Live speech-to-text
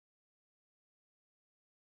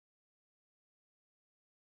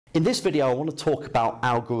In this video, I want to talk about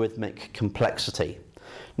algorithmic complexity.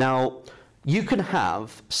 Now, you can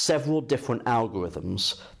have several different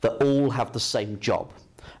algorithms that all have the same job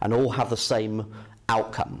and all have the same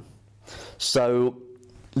outcome. So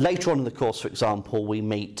later on in the course, for example, we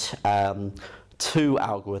meet two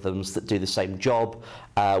algorithms that do the same job.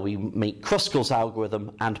 We meet Kruskal's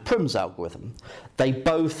algorithm and Prim's algorithm. They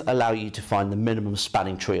both allow you to find the minimum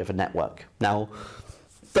spanning tree of a network. Now,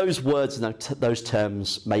 those words and those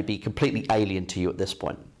terms may be completely alien to you at this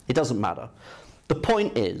point. It doesn't matter. The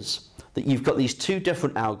point is that you've got these two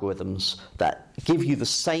different algorithms that give you the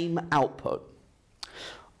same output.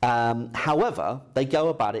 However, they go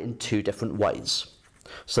about it in two different ways.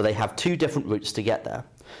 So they have two different routes to get there.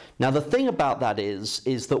 Now, the thing about that is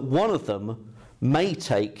that one of them may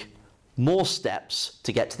take more steps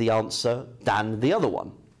to get to the answer than the other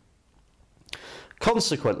one.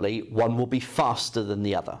 Consequently, one will be faster than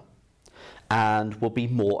the other and will be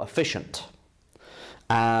more efficient.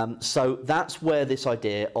 So that's where this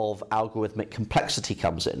idea of algorithmic complexity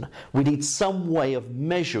comes in. We need some way of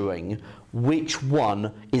measuring which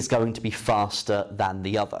one is going to be faster than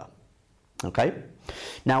the other. Okay?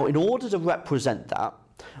 Now, in order to represent that,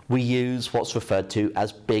 we use what's referred to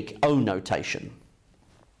as big O notation.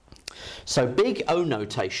 So big O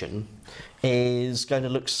notation is going to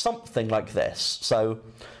look something like this. So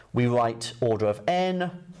we write order of n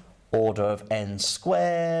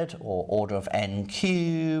squared, or order of n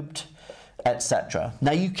cubed, etc.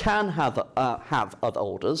 Now you can have other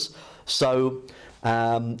orders. So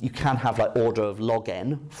you can have like order of log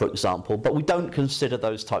n, for example, but we don't consider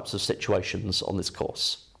those types of situations on this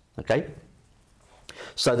course. Okay?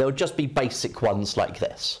 So there will just be basic ones like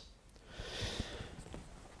this.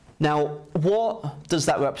 Now, what does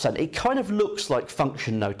that represent? It kind of looks like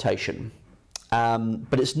function notation,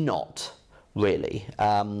 but it's not really.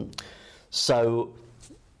 So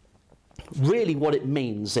really what it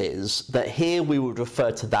means is that here we would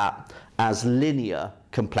refer to that as linear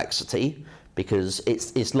complexity, because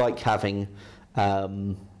it's like having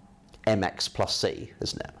mx plus c,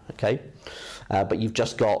 isn't it? Okay, but you've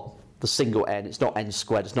just got the single n. It's not n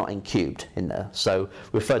squared, it's not n cubed in there. So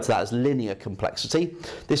we refer to that as linear complexity.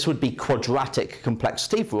 This would be quadratic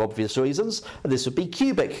complexity for obvious reasons, and this would be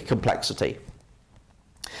cubic complexity.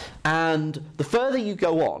 And the further you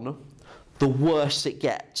go on, the worse it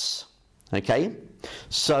gets. Okay?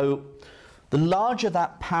 So the larger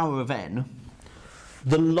that power of n,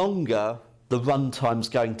 the longer the runtime's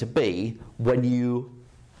going to be when you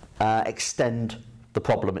extend the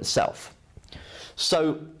problem itself.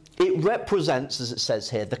 So it represents, as it says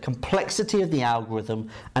here, the complexity of the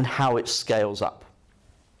algorithm and how it scales up.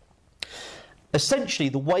 Essentially,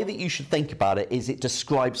 the way that you should think about it is it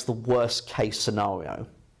describes the worst case scenario.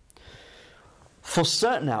 For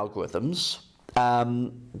certain algorithms,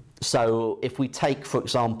 so if we take, for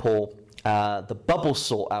example, the bubble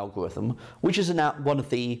sort algorithm, which is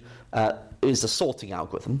is a sorting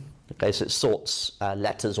algorithm. Okay, so it sorts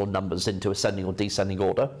letters or numbers into ascending or descending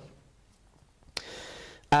order.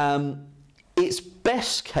 Its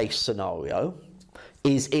best case scenario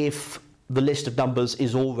is if the list of numbers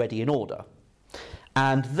is already in order,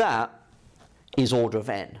 and that is order of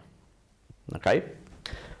n. Okay.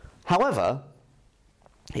 However,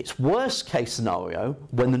 its worst case scenario,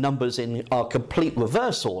 when the numbers in our complete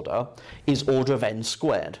reverse order, is order of n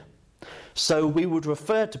squared. So we would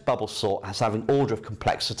refer to bubble sort as having order of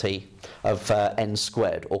complexity of n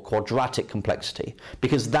squared, or quadratic complexity,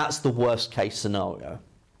 because that's the worst case scenario.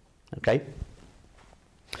 Okay?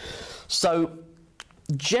 So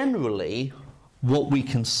generally what we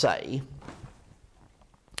can say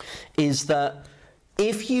is that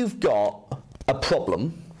if you've got a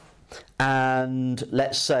problem, and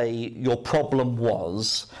let's say your problem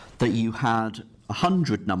was that you had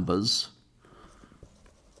 100 numbers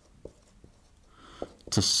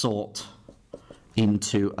to sort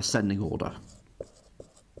into ascending order.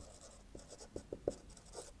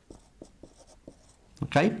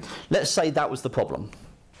 Okay, let's say that was the problem.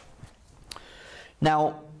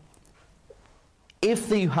 Now,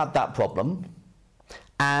 if you had that problem,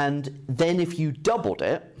 and then if you doubled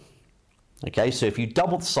it, okay, so if you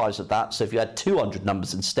doubled the size of that, so if you had 200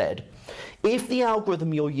 numbers instead, if the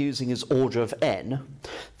algorithm you're using is order of n,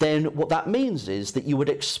 then what that means is that you would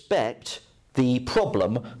expect the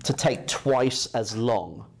problem to take twice as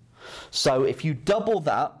long. So if you double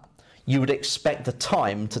that, you would expect the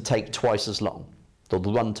time to take twice as long, or the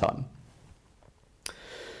runtime.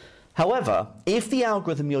 However, if the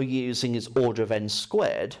algorithm you're using is order of n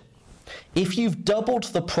squared, if you've doubled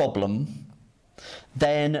the problem,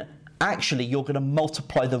 then actually you're going to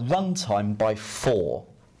multiply the runtime by 4,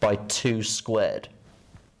 by 2 squared.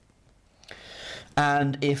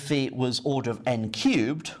 And if it was order of n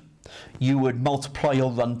cubed, you would multiply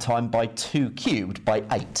your runtime by 2 cubed by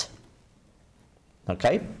 8.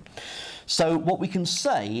 Okay? So what we can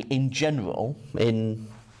say in generality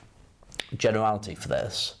for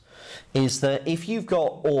this, is that if you've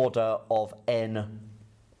got order of n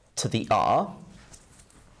to the r,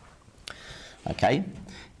 okay,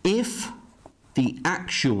 if the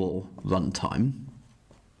actual runtime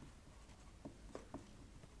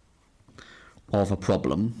of a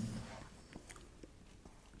problem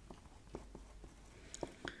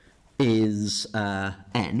is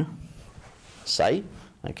n, say,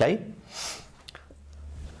 okay,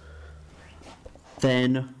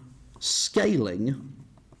 then scaling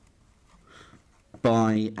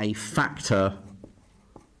by a factor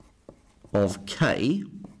of k,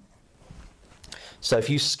 so if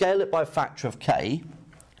you scale it by a factor of k,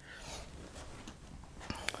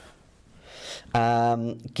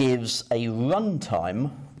 gives a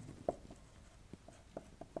runtime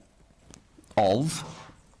of,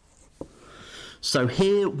 so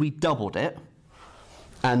here we doubled it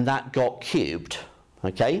and that got cubed,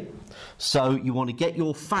 okay? So you want to get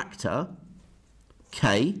your factor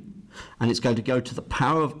k, and it's going to go to the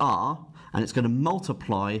power of r, and it's going to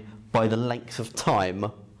multiply by the length of time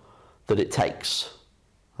that it takes,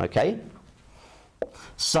 okay?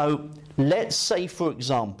 So let's say, for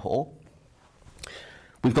example,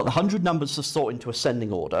 we've got the 100 numbers to sort into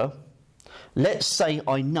ascending order. Let's say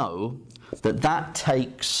I know that that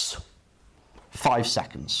takes 5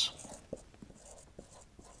 seconds.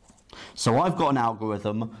 So I've got an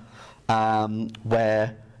algorithm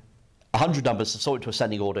where 100 numbers to sort into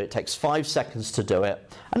ascending order, it takes 5 seconds to do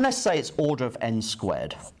it, and let's say it's order of n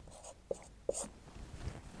squared.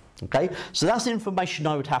 Okay, so that's the information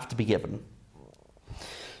I would have to be given.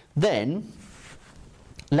 Then,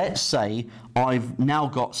 let's say I've now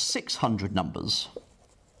got 600 numbers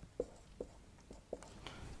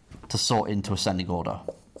to sort into ascending order.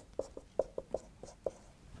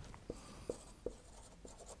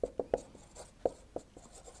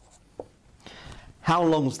 How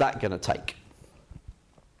long is that going to take?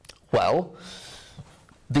 Well,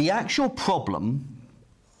 the actual problem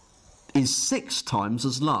is 6 times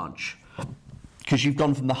as large, because you've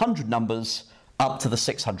gone from the 100 numbers up to the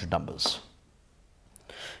 600 numbers.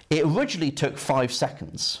 It originally took 5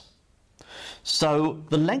 seconds. So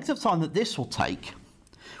the length of time that this will take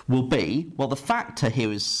will be, well, the factor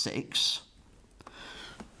here is 6.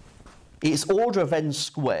 It's order of n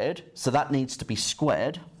squared, so that needs to be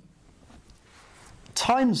squared,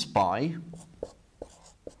 times by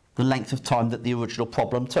the length of time that the original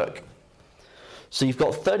problem took. So you've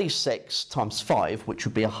got 36 times 5, which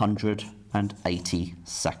would be 180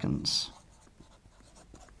 seconds.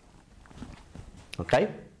 Okay?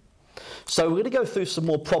 So we're going to go through some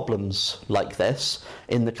more problems like this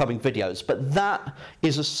in the coming videos, but that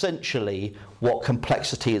is essentially what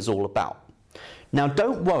complexity is all about. Now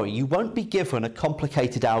don't worry, you won't be given a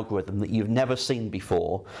complicated algorithm that you've never seen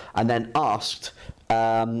before and then asked,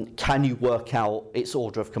 can you work out its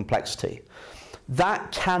order of complexity?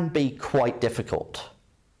 That can be quite difficult.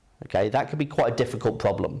 Okay, that can be quite a difficult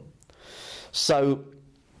problem. So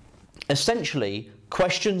essentially,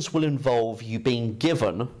 questions will involve you being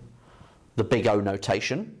given the big O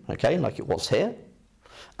notation, okay, like it was here,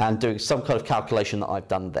 and doing some kind of calculation that I've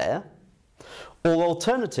done there. Or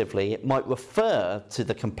alternatively, it might refer to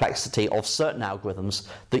the complexity of certain algorithms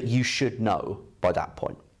that you should know by that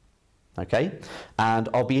point. Okay, and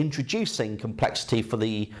I'll be introducing complexity for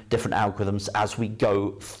the different algorithms as we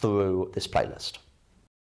go through this playlist.